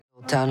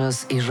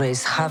Thanos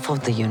erased half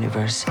of the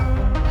universe,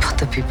 but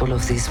the people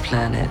of this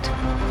planet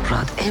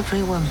brought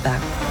everyone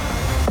back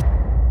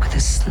with a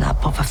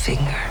snap of a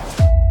finger.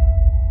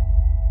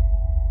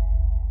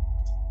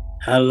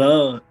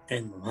 Hello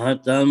and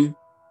welcome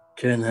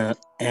to the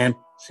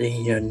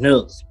MCU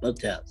News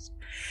podcast.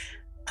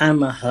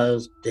 I'm a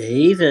host,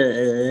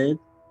 David.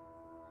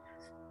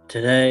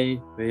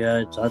 Today we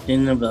are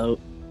talking about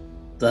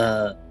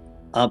the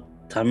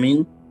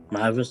upcoming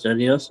Marvel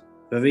Studios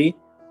movie,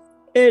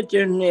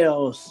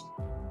 Eternals.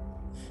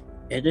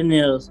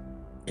 Eternals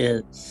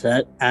is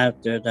set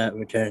after that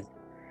return.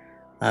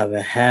 I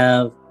will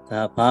have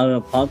the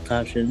Apollo pop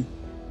caption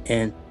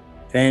in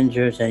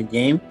Avengers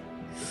Endgame.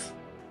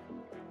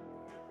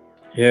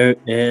 Here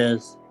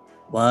is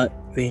what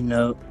we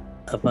know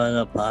about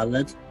the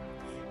pilot.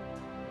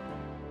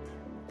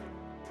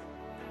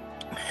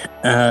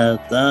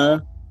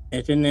 The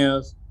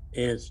Eternals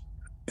is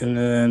a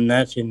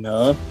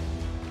national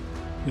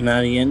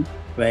alien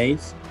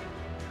race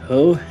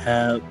who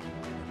have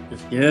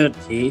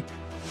security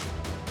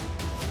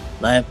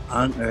life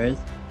on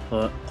Earth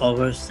for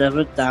over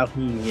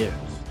 7,000 years,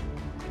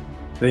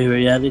 with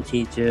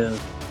reality to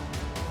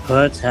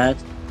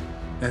protect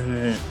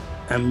and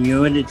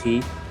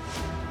immunity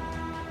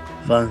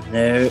from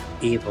their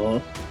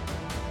evil.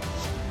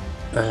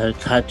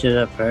 Touch of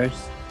the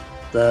first,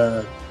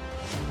 the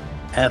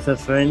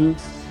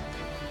Africans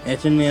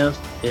Eternals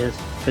is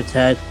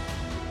protected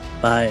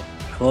by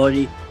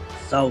 40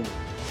 souls.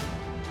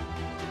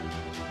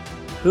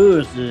 Who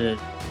is the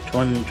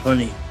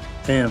 2020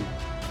 film?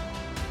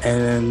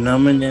 And the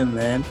nominated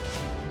land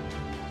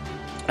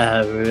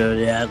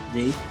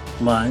reality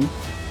one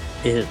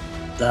is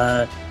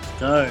the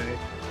star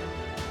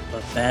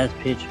of Best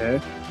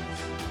Picture.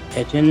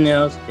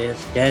 Eternals is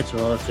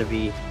scheduled to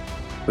be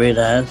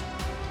released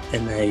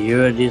in the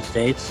United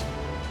States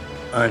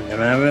on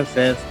November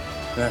 5th,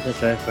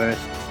 2021,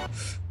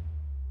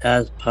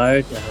 as part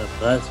of the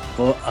Plus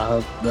 4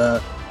 of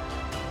the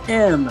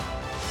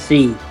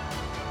MCU.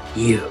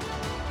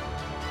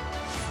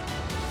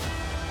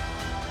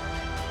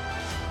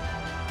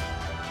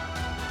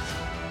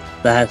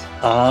 That's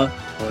all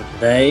for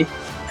today's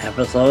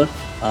episode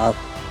of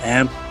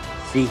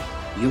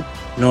MCU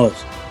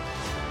News.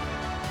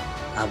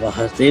 I'm a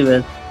host,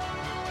 David.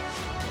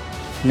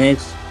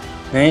 Thanks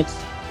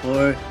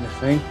for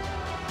listening.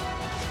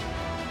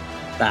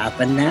 Bye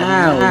for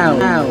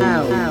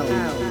now.